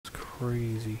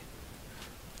crazy.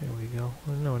 There we go.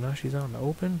 Oh, no, now she's out in the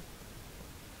open.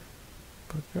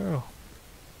 But girl.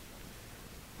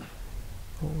 Oh,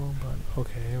 wrong button.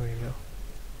 Okay, here we go.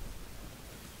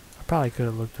 I probably could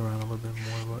have looked around a little bit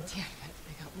more, but. Damn it,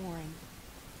 they got Warren.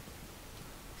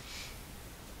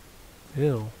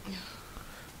 Ew.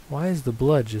 Why is the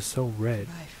blood just so red?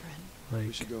 Bye, friend. Like,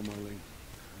 We should go, Marlene.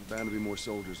 There's bound to be more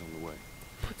soldiers on the way.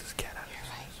 put this cat out of You're his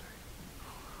right. misery.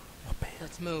 Oh, man.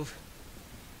 Let's move.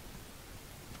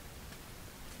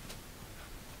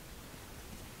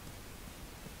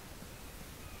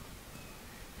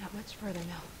 Not much further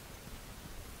now.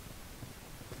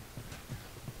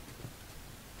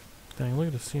 Dang, look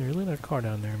at the scenery. Look at that car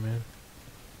down there, man.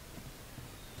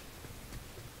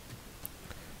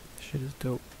 Shit is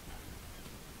dope.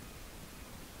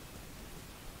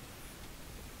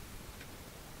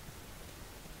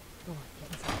 Go on,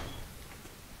 get inside.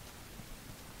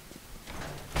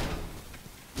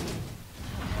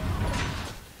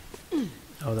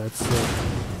 Oh, that's sick.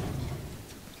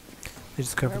 They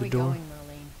just covered the door. Where are we going,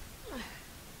 Marlene?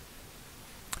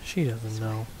 She doesn't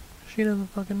know. She doesn't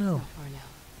fucking know. Not far now.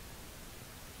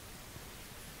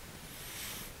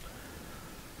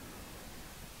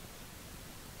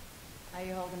 How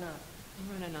you holding up? I'm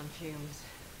running on fumes.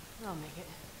 I'll make it.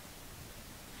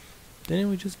 Didn't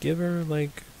we just give her,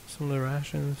 like, some of the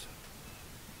rations?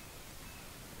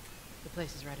 The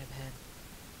place is right up ahead.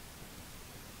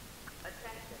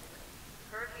 Attention.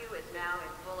 Curfew is now in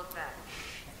full effect.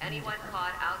 Anyone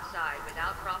caught outside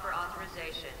without proper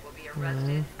authorization will be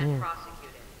arrested and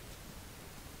prosecuted.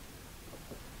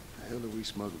 The hell are we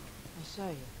smuggling? I saw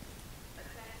you.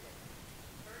 Attention.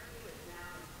 Curfew is now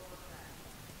in full effect.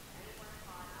 Anyone caught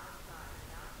outside without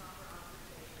proper authorization will be arrested and prosecuted.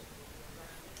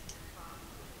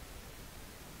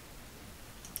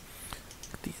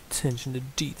 The attention to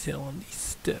detail on these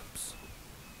steps.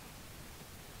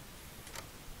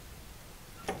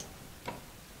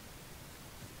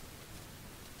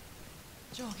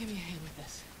 Joel, give me a hand with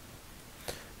this.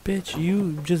 Bitch,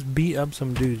 you just beat up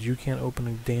some dudes. You can't open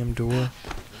a damn door. Whoa.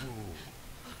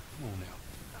 Come on now.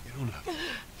 Get on up.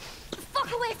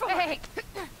 Fuck away from her!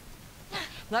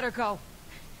 Let her go.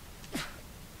 You're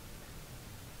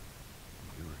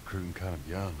recruiting kind of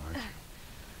young, aren't you?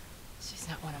 She's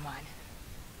not one of mine.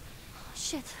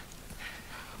 Shit.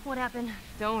 What happened?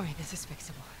 Don't worry, this is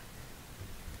fixable.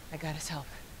 I got us help.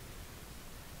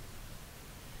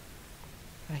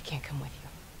 But I can't come with you.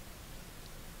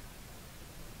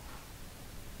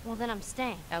 Well, then I'm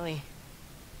staying. Ellie,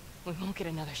 we won't get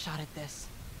another shot at this.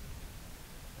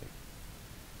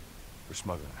 We're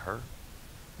smuggling her?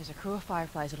 There's a crew of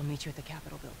Fireflies that'll meet you at the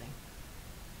Capitol building.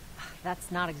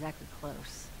 That's not exactly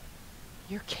close.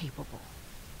 You're capable.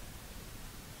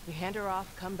 You hand her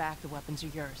off, come back, the weapons are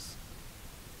yours.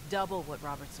 Double what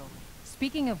Robert sold me.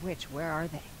 Speaking of which, where are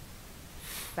they?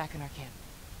 Back in our camp.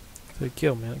 So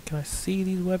kill, man. Can I see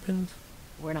these weapons?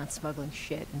 We're not smuggling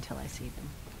shit until I see them.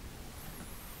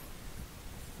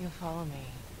 You'll follow me.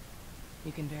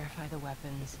 You can verify the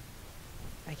weapons.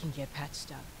 I can get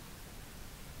patched up.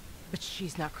 But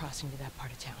she's not crossing to that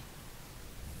part of town.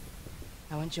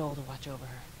 I want Joel to watch over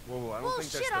her. Whoa, I don't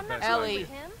think Bullshit, that's I'm the not best Ellie. going idea. with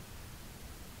him.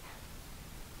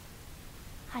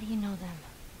 How do you know them?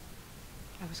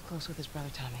 I was close with his brother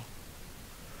Tommy.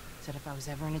 Said if I was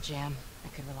ever in a jam, I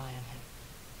could rely on him.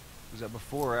 Was that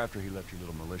before or after he left your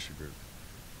little militia group?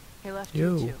 He left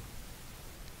Yo. you too.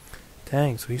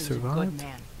 Dang, so he was a good survived?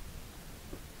 man.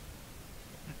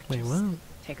 Wait, Just what?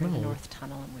 Take her to the No. North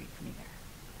Tunnel and wait for me there.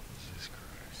 Jesus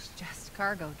Christ. Just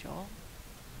cargo, Joel.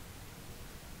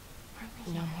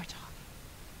 No more talking.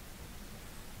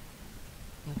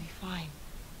 You'll be fine.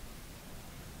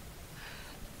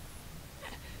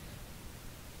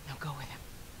 Now go with him.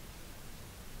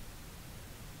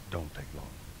 Don't take long.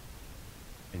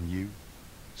 And you,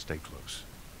 stay close.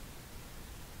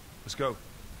 Let's go.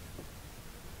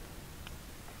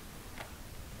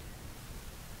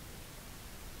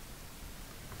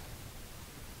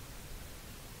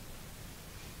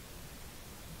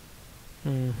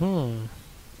 Mm-hmm.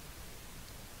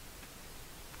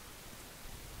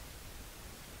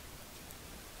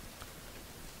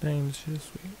 Dang, this is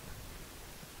sweet.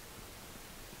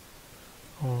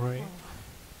 Alright.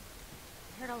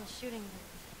 I heard all the shooting.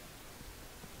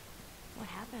 What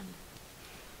happened?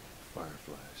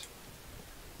 Fireflies.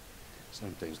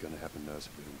 Same thing's gonna happen to us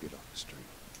if we don't get off the street.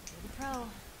 You're the pro.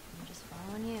 I'm just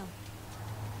following you.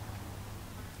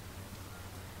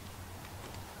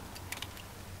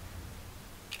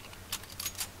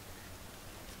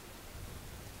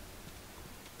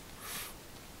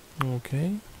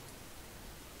 Okay.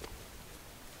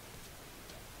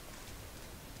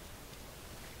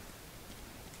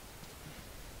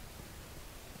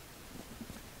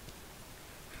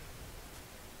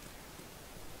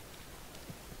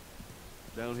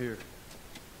 Down here.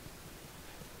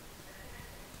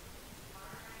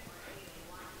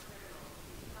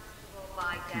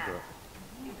 By Keep death. up.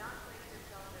 Do not place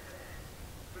yourself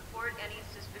at risk. Report any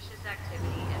suspicious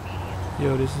activity immediately.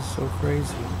 Yo, this is so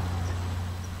crazy.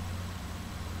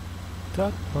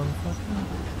 Duck, motherfucker.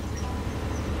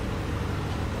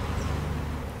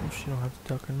 Oh, she don't have to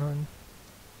duck or nothing.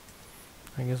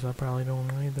 I guess I probably don't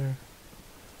either.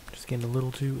 Just getting a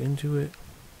little too into it.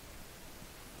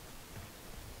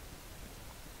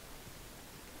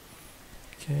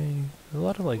 Okay, a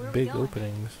lot of Where like are we big going?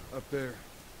 openings. Up there.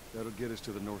 That'll get us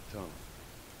to the north tunnel.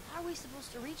 How are we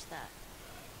supposed to reach that?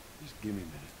 Just give me a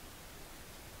minute.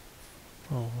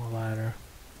 Oh, a ladder.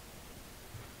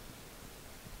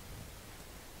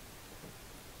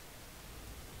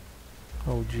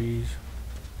 Oh, jeez.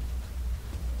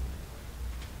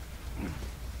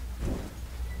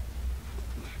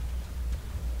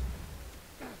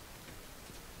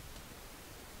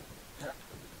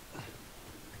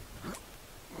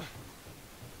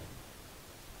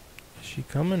 Is she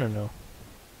coming or no?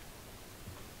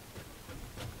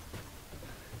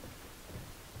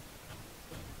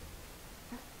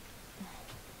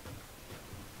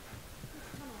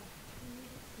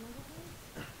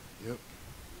 Yep.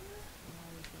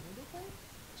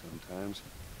 Sometimes.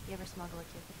 You ever smuggle a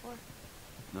kid before?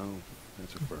 No,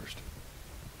 that's a first.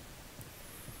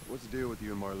 What's the deal with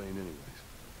you and Marlene anyways?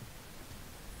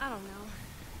 I don't know.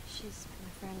 She's my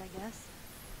friend, I guess.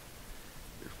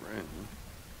 Your friend, huh?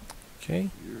 Okay.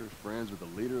 You're friends with the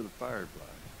leader of the Firefly.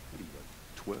 What are you, like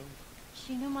 12?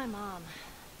 She knew my mom,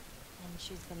 and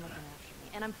she's been looking after me.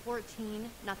 And I'm 14.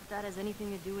 Not that that has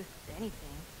anything to do with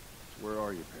anything. So where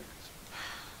are your parents?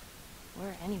 Where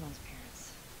are anyone's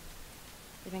parents?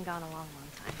 They've been gone a long, long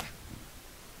time.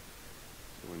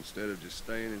 So instead of just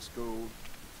staying in school,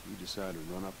 you decide to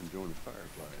run up and join the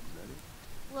Firefly, is that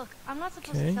it? Look, I'm not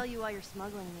supposed Okay. to tell you why you're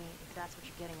smuggling me, if that's what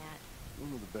you're getting at. You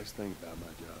know the best thing about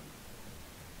my job?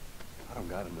 I don't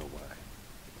gotta know why.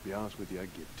 To be honest with you, I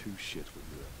give two shits what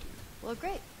you're up to. Well,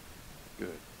 great.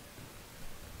 Good.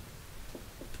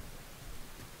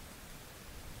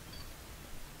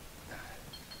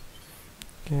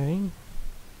 Okay.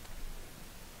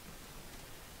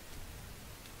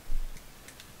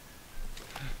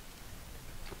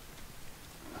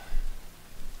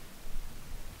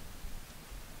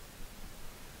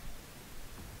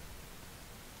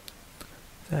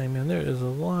 Dang, man, there is a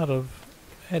lot of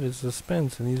added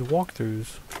suspense in these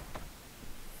walkthroughs.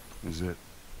 Is it?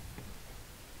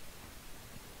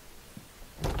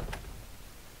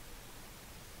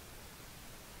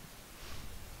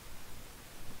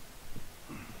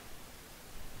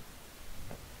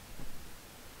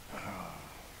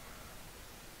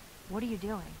 What are you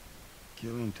doing?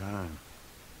 Killing time.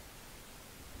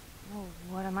 Well,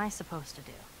 what am I supposed to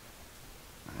do?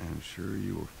 I am sure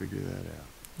you will figure that out.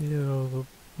 Yo, the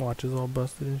watch is all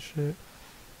busted and shit.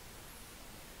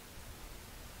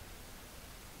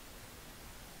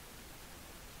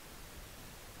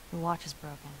 The watch is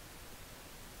broken.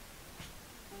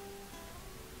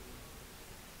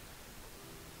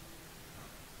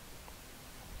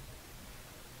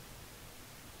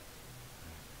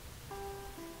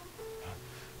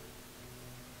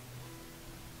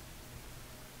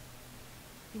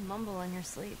 You mumble in your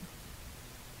sleep.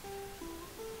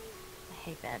 I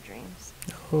hate bad dreams.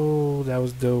 Oh, that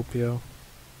was dope, yo.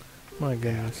 My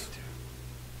goodness.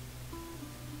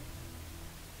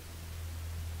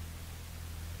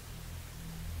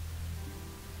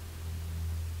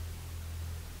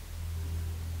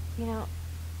 You know,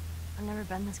 I've never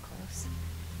been this close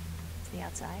to the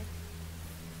outside.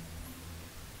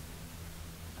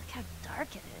 Look how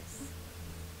dark it is.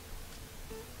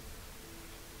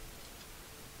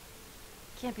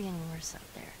 Can't be any worse out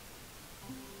there.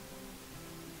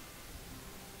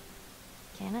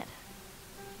 Can it?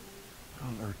 What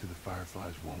on earth do the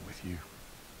Fireflies want with you?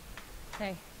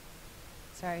 Hey.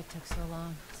 Sorry it took so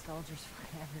long. Soldiers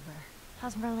flying everywhere.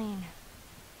 How's Marlene?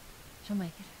 She'll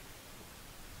make it.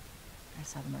 I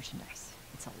saw the merchandise.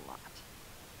 It's a lot.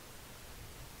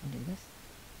 Wanna do this?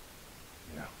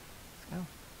 Yeah. Let's go.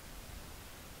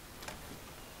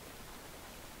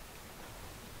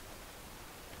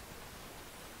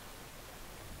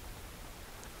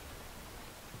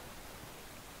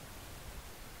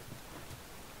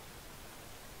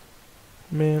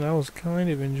 Man, I was kind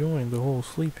of enjoying the whole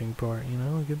sleeping part, you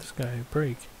know? Give this guy a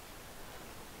break.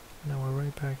 Now we're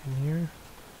right back in here.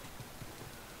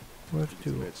 What to It's a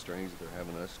do? bit strange that they're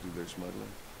having us do their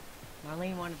smuggling.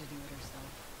 Marlene wanted to do it herself.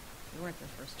 We weren't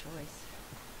their first choice.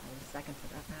 Or the second for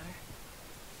that matter.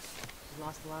 She's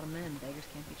lost a lot of men. Beggars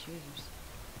can't be choosers.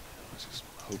 Let's just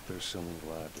hope there's someone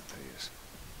alive to pay us.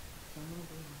 Come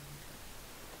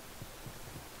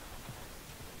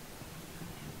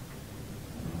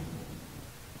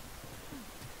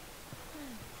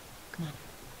on.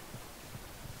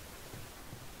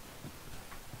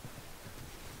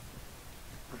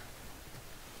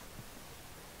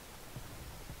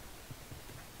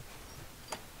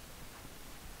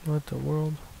 What the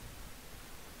world?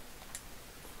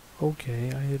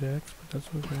 Okay, I hit X, but that's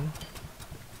okay.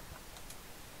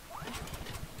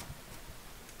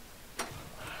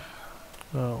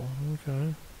 Oh,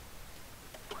 okay.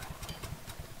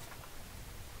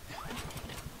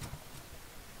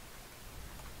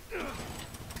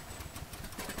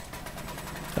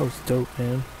 That was dope,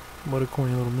 man. What a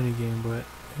corny little mini game, but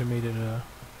it made it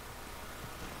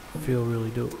feel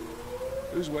really dope.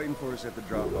 Who's waiting for us at the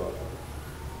drop-off?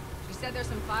 She said there's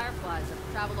some fireflies that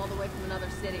have traveled all the way from another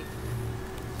city.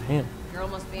 Damn. Girl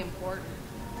must be important.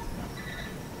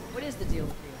 What is the deal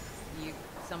with you? You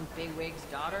some bigwig's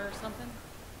daughter or something?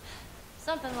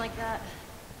 Something like that.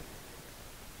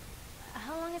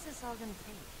 How long is this all gonna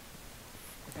take?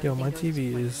 If Yo, my everything goes TV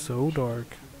according is to so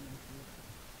dark.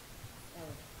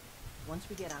 Ellie, once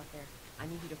we get out there, I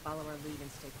need you to follow our lead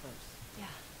and stay close. Yeah.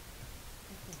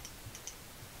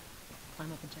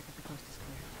 Climb up and check if the coast is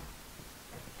clear.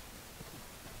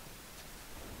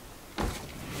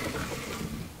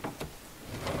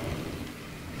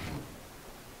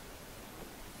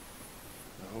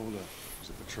 Now, hold up. There's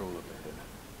a patrol up ahead.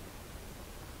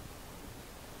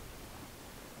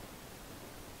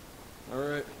 All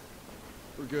right.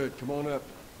 We're good. Come on up.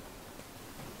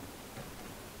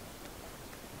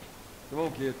 Come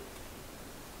on, kid.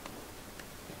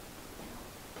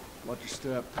 Watch your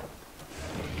step.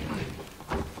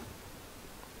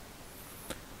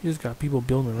 You just got people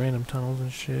building random tunnels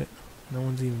and shit. No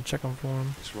one's even checking for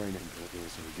them. This rain ain't gonna do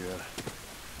us any good.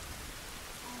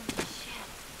 Holy shit.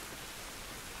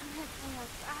 I'm not going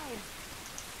outside.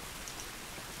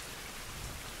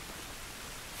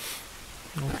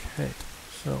 Okay,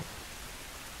 so.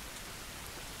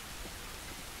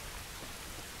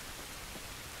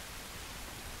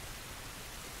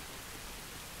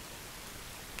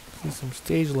 See some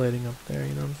stage lighting up there,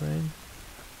 you know what I'm saying?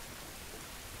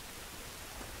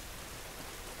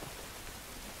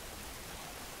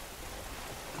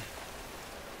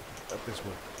 Up this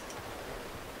way.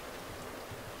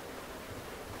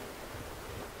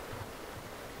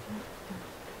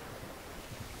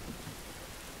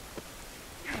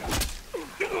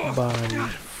 Body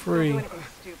free. Don't do anything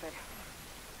stupid.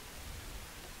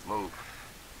 Move.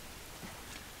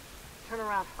 Turn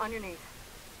around, on your knees.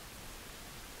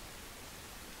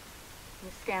 You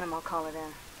scan him, I'll call it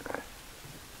in.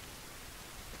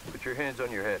 Put your hands on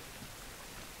your head.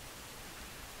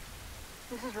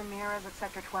 This is Ramirez at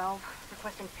Sector 12,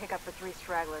 requesting pickup for 3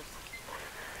 stragglers.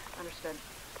 Understood.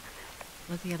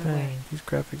 Look the other Dang, way. these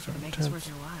graphics are Make this worth intense.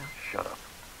 your while. Shut up.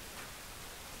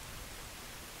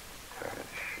 Tired of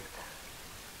this shit.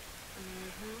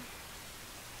 Mm-hmm.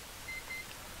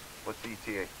 What's the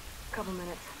ETA? Couple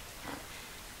minutes.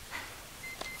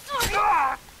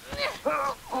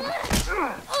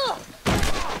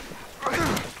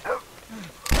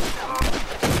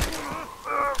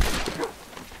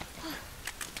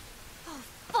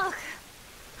 Fuck!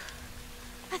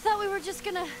 I thought we were just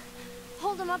gonna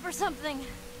hold him up or something.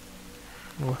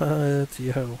 What?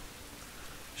 Yo.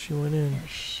 She went in. Oh,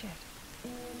 shit.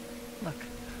 Look.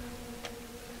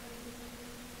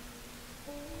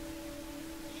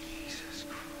 Jesus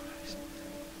Christ.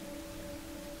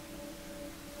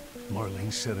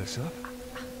 Marlene set us up?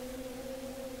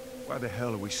 Why the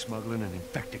hell are we smuggling an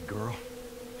infected girl?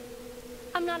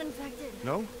 I'm not infected.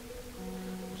 No?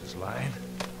 Just lying?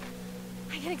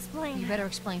 I can explain. You better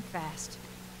explain fast.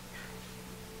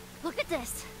 Look at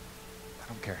this. I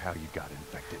don't care how you got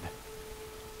infected.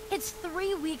 It's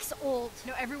 3 weeks old.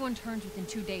 No, everyone turns within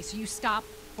 2 days, so you stop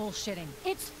bullshitting.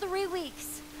 It's 3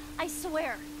 weeks. I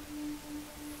swear.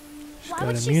 She's Why got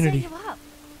would immunity. she set you up?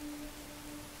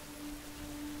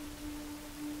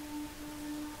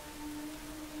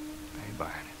 I ain't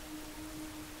buying it.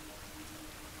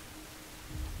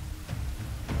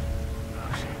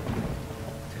 Oh, shit.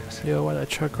 Tess. Yo, why that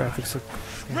truck graphics look...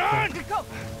 Run! Go!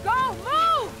 Go!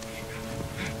 Move!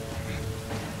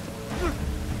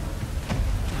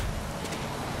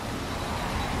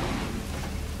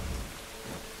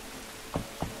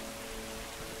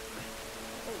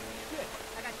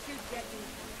 I got 2 dead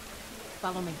dudes.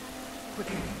 Follow me.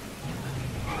 Quickly.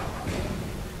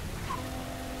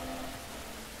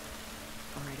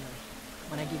 All right, Ellie.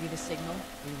 When I give you the signal,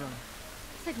 we run.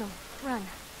 Signal. Run.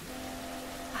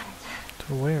 Got it.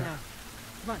 To where? No.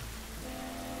 Run.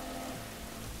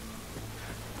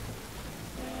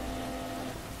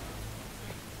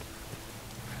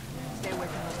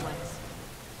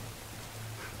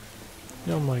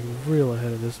 Yo, I'm like real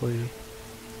ahead of this lady.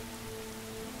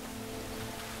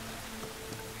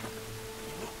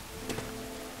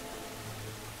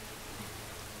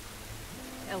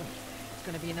 Ellie, it's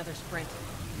gonna be another sprint.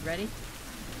 You ready?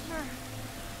 Sure.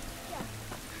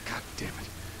 God damn it.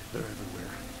 They're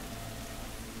everywhere.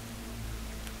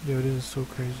 Yo, this is so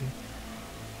crazy.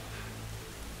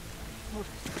 Hold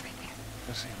us right there.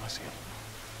 I see him, I see him.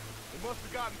 They must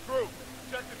have gotten through.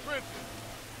 Check the trenches.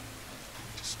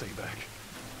 Just stay back.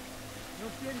 I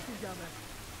don't see anything down there.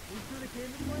 Are you sure they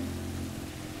came this way?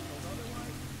 But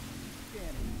otherwise,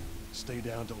 scanning. Stay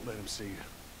down, don't let him see you.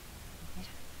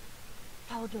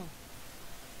 Follow Joel.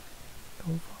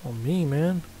 Don't follow me,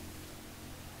 man.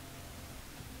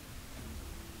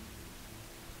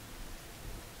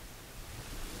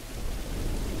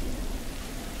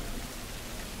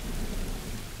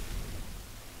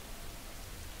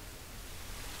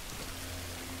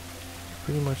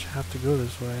 Pretty much have to go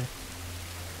this way.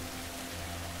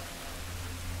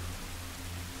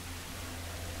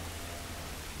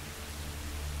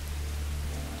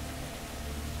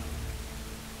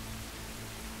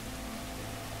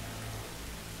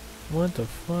 What the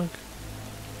fuck?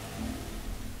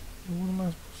 What am I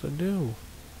supposed to do?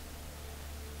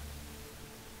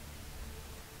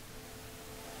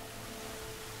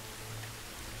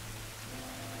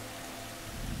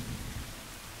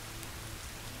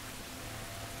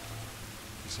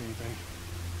 You see anything?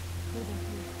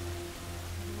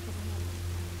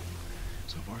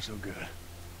 So far, so good.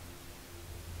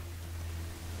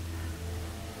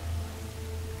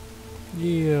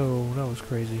 Yo, that was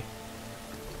crazy.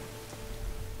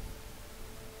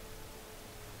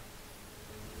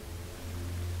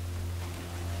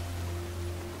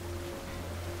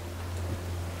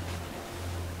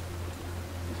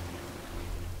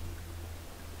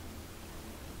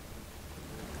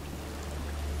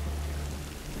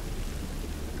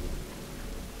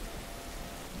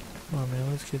 Come on, man,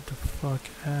 let's get the fuck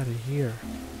out of here.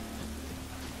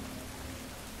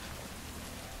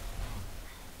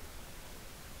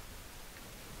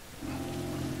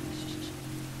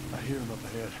 I hear him up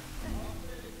ahead.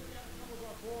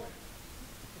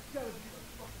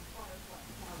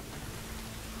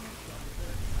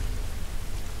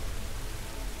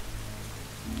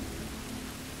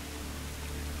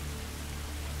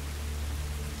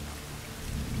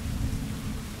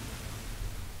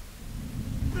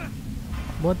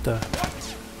 What the?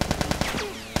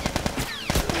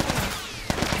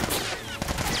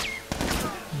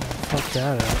 Fuck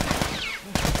that up.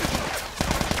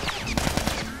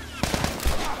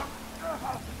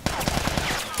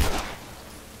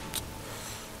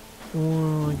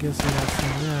 Well, I guess I got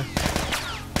some there.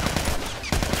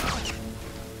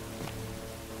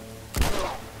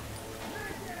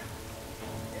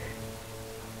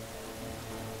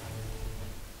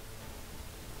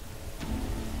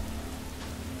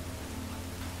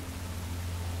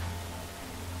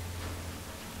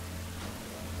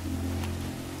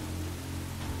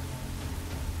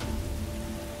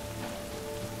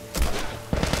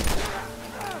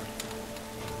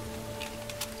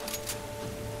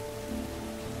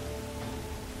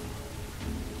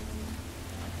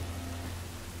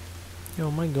 Yo,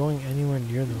 am I going anywhere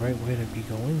near the right way to be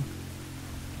going?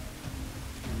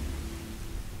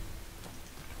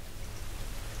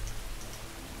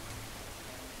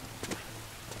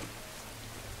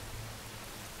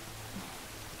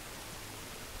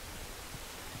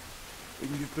 We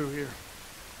can get through here.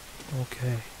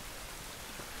 Okay.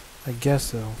 I guess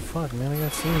so. Fuck, man, I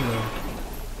got seen though.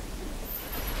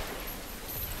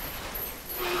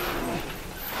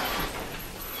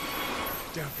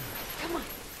 Down there.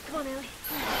 Come on, Ellie.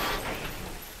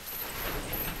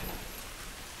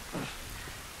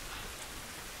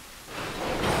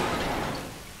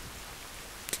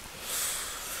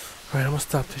 Alright, I'm gonna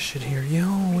stop this shit here. Yo,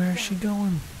 where is she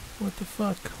going? What the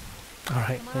fuck?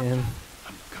 Alright, man.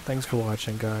 Thanks for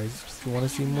watching, guys. If you want to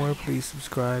see more, please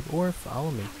subscribe or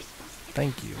follow me.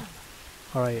 Thank you.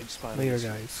 Alright, later,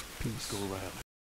 guys. Peace. Go around.